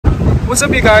What's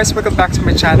up you guys? Welcome back to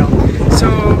my channel. So,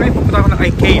 ngayon pupunta ako ng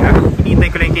IKEA. Hinihintay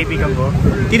ko lang yung kaibigan ko.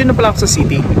 Dito na pala ako sa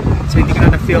city. So, hindi ko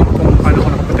na na-film kung paano ako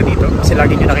nakapunta dito. Kasi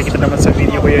lagi nyo nakikita naman sa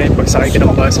video ko yun pag sakay ko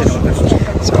ng bus and all that.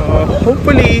 So,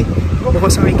 hopefully,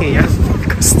 bukas ang IKEA.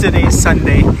 Because today is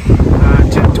Sunday,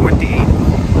 June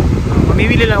 28.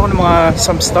 Mamimili lang ako ng mga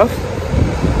some stuff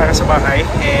para sa bahay.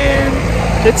 And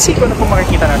let's see kung ano pong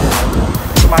makikita natin.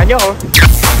 Samahan nyo ako.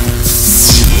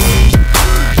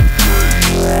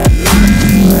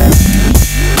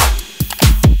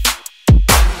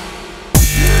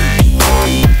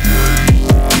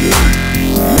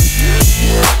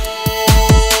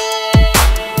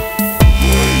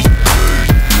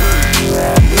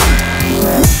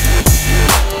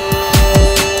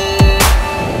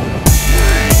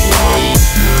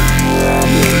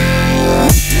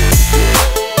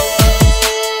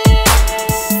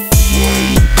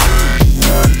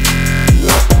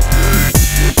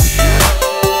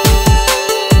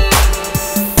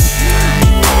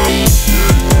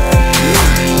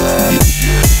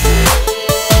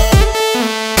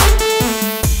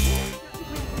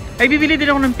 Ay, bibili din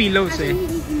ako ng pillows eh.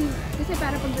 Kasi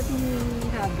para pagdating ni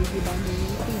Habi, di ba, may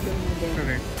pillow na din.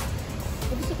 Correct.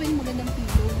 Gusto ko yung magandang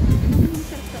pillow. Ang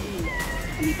sarap sa ulo.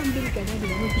 May pambili ka na, di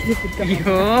ba? Magpilipid ka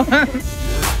pa.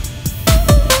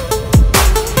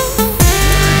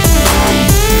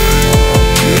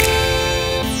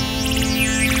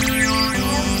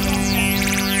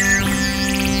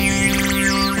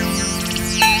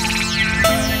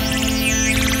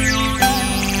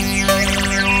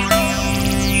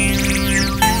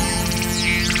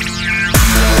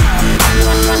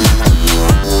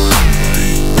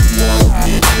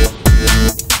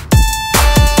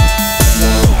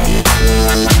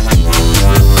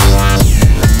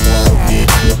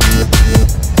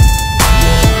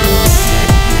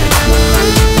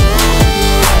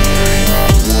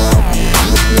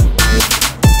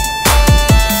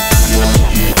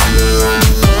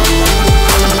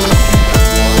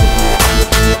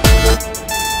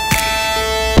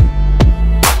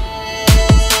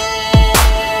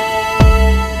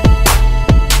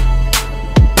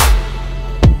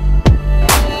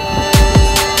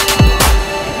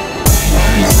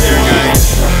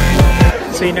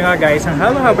 So yun na nga guys, ang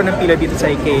haba-haba ng pila dito sa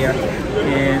IKEA.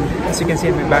 And as you can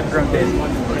see in my background din,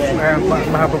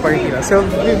 mahaba pa rin pila. So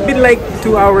we've been like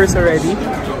 2 hours already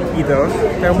dito.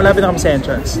 Pero malapit na kami sa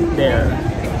entrance. There.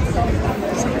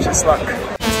 So wish us luck.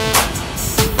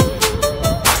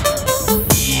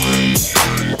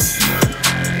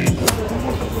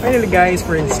 Finally guys,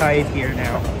 we're inside here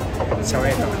now. So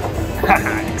ito.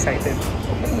 Haha, excited.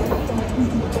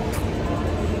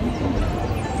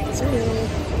 So,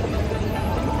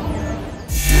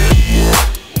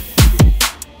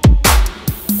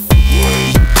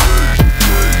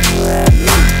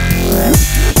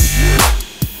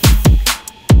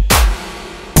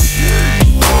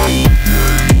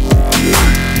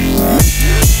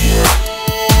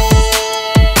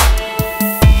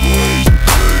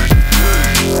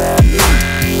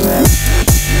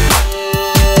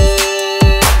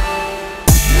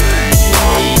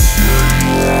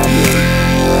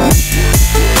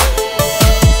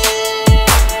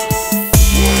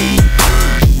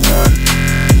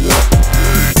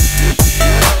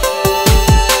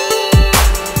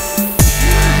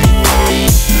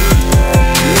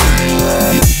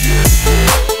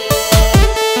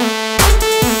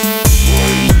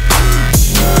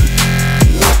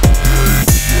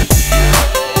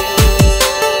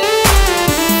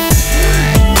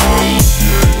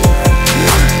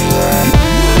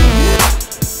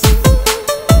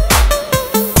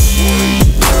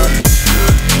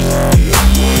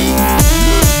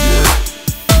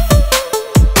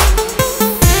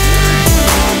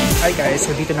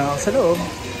 so dito na ako sa loob.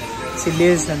 Si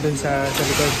Liz nandun sa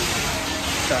likod.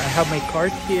 So I have my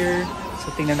cart here. So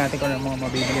tingnan natin kung ano mga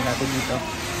mabibili natin dito.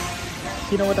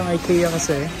 You know what ang IKEA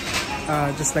kasi,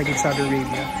 just like in Saudi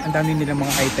Arabia, ang dami nilang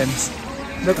mga items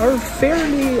that are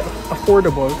fairly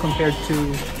affordable compared to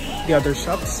the other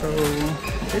shops. So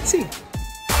let's see.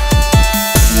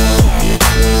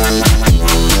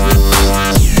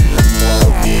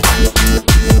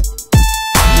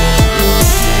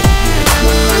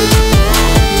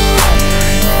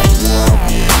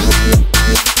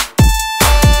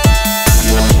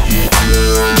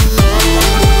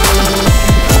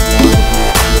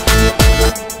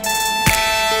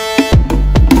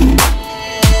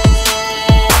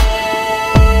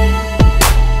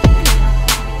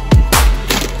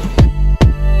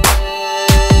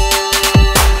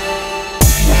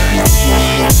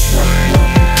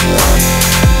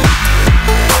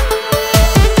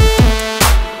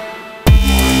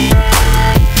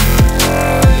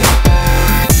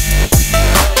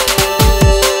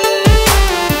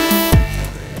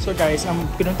 guys, ang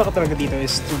pinunta ko talaga dito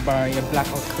is to buy a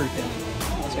blackout curtain.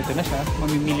 So ito na siya,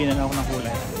 mamimili na ako ng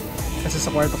kulay. Kasi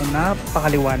sa kwarto ko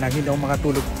napakaliwanag, hindi ako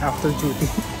makatulog after duty.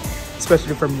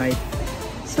 Especially from night.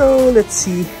 So let's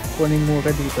see kung anong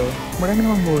mura dito. Marami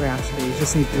namang mura actually, you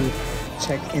just need to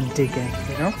check and dig in,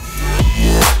 you know?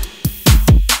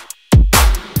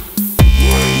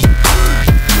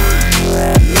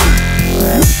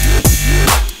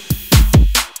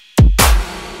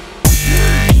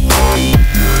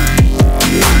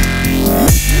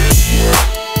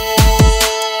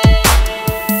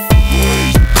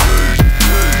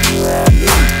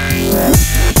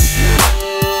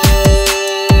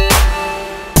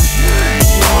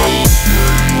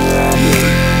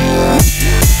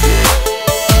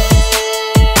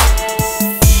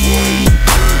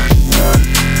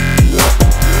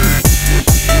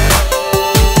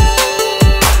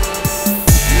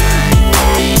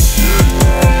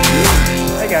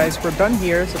 We're done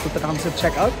here, so punta na kami sa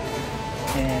checkout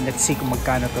and let's see kung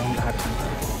magkano to ang lahat nito.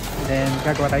 Then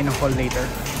gagawa tayo ng haul later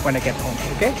when I get home,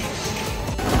 okay?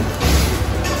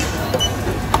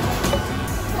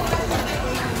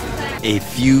 A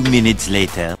few minutes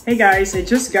later. Hey guys, I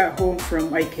just got home from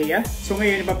IKEA. So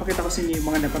ngayon ipapakita ko sa inyo yung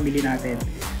mga napamili natin.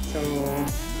 So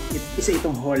isa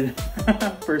itong haul.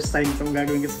 First time itong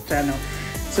gagawin ko sa channel.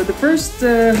 So the first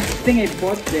thing I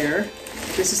bought there,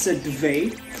 this is a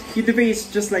duvet. Yung duvet is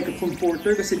just like a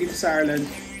comforter kasi dito sa Ireland,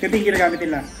 ganito yung ginagamit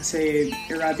nila kasi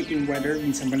erratic yung weather,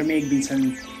 minsan malamig,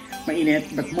 minsan mainit,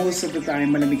 but most of the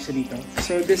time malamig siya dito.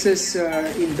 So this is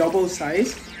in double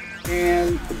size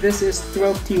and this is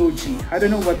 12 TOG. I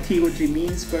don't know what TOG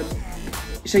means but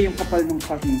siya yung kapal ng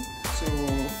cotton. So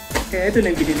kaya ito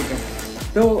na yung binili ko.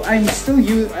 Though I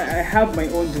have my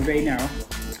own duvet now,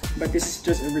 but this is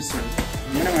just a reserve.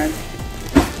 Yan naman.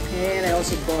 And I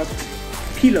also bought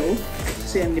pillow.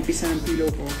 Kasi ang nipis na ng pillow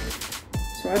ko.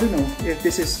 So I don't know if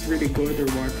this is really good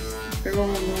or what. Pero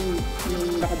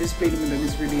yung naka-display naman doon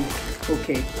is really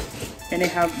okay. And I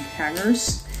have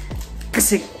hangers.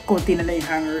 Kasi konti na lang yung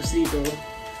hangers dito.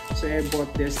 So I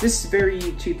bought this. This is very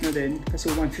cheap na din.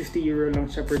 Kasi 150 euro lang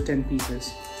siya per 10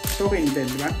 pieces. So okay na din,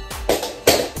 diba?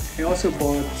 I also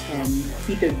bought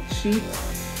heated sheet.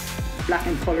 Black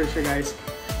in color siya guys.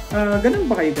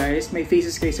 Ganun ba kayo guys? May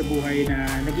phases kayo sa buhay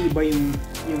na nag-iiba yung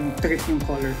trip yung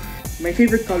color. My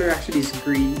favorite color actually is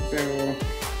green, pero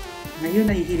ngayon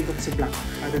nahihilig ako sa black.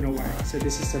 I don't know why. So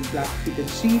this is a black fitted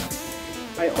sheet.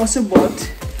 I also bought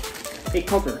a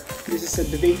cover. This is a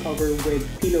duvet cover with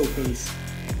pillowcase.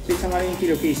 So isang nga yung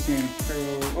pillowcase niya. Pero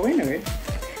okay na rin.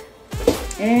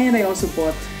 And I also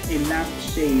bought a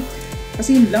lampshade.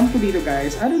 Kasi yung lamp ko dito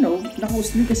guys, I don't know,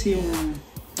 nakausli kasi yung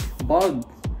bulb.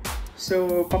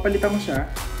 So, papalitan ko siya.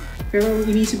 Pero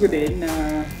inisip ko din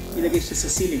na ilagay siya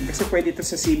sa ceiling. Kasi pwede ito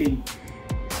sa ceiling.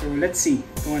 So, let's see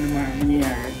kung ano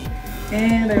mangyayari.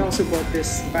 And I also bought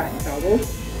this bath towel.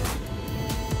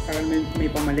 Para may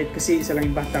pamalit. Kasi isa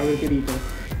lang yung bath towel ko dito.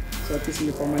 So, at least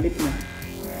may pamalit na.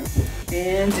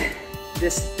 And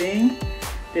this thing.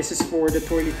 This is for the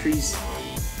toiletries.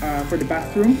 For the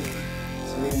bathroom.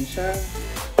 So, yan siya.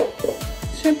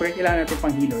 Siyempre, kailangan natin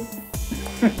pang hilod.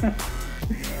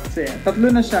 So yeah, tatlo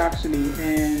na siya actually,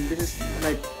 and this is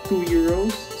like 2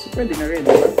 euros, so pwede na rin,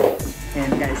 diba?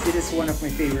 And guys, this is one of my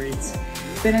favorites.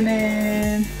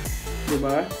 Tananan!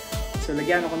 Diba? So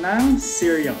lagyan ako ng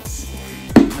cereals.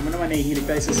 Naman nahihilig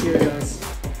tayo sa cereals.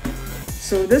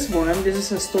 So this one, this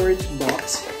is a storage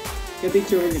box. Yung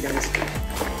picture niya guys.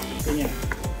 Ganyan.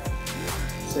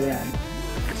 So yan.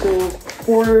 So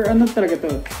for ano talaga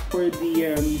to? For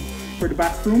the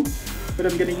bathroom, but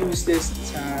I'm gonna use this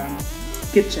sa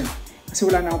kitchen. Kasi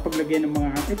wala na akong paglagyan ng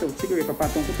mga ito. Siguro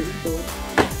ipapatong ko dito.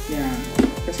 Yan.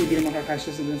 Kasi hindi na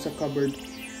makakasya sa dun sa cupboard.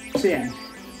 So yan.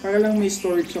 Para lang may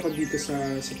storage ako dito sa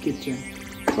kitchen.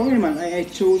 So okay naman. I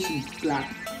chose black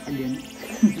again.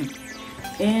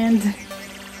 And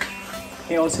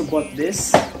I also bought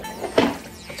this.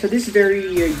 So this is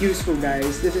very useful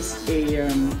guys. This is a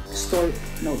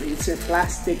it's a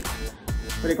plastic,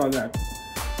 what do you call that?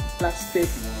 Plastic,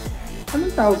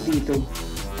 anong tawag dito?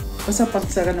 Basta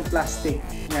pansara ng plastic.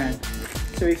 Yan.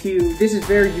 So this is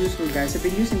very useful guys. I've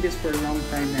been using this for a long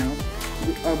time now.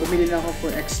 Bumili na ako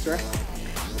for extra.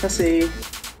 Kasi,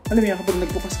 alam mo yan, kapag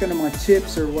nagbukas ka ng mga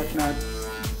chips or whatnot,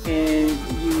 and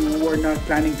you were not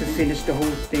planning to finish the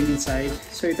whole thing inside.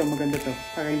 So ito maganda to,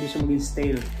 para hindi siya maging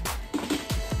stale.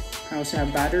 I also have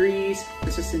batteries.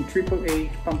 This is in AAA,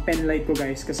 pang pen light ko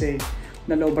guys, kasi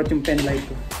nalobat yung pen light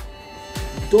ko.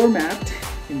 Doormat,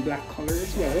 in black color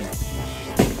as well.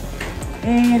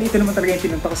 And ito naman talaga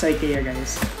yung pinunta ko sa IKEA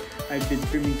guys. I've been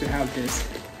dreaming to have this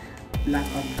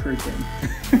blackout curtain.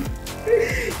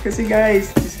 Kasi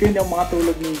guys, just ko hindi ako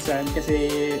makatulog minsan kasi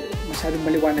masyadong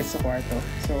maliwanag sa kwarto.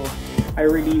 So, I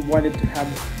really wanted to have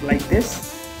like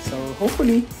this. So,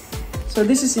 hopefully, so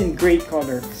this is in gray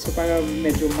color. So, para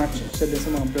medyo match siya sa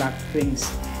mga black things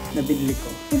na binili ko.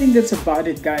 I think that's about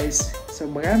it guys. So,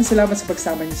 maraming salamat sa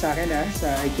pagsama niyo sa akin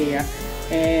sa IKEA.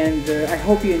 And I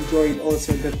hope you enjoyed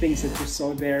also the things that you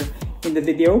saw there in the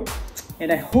video. And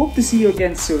I hope to see you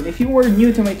again soon. If you are new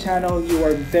to my channel, you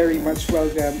are very much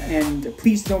welcome. And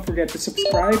please don't forget to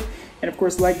subscribe. And of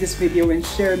course, like this video and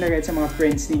share na rin sa mga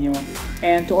friends ninyo.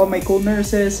 And to all my cool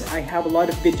nurses, I have a lot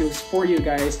of videos for you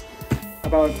guys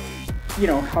about, you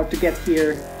know, how to get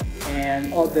here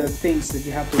and all the things that you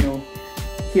have to know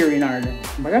here in Ireland.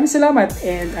 Maraming salamat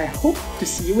and I hope to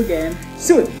see you again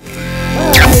soon.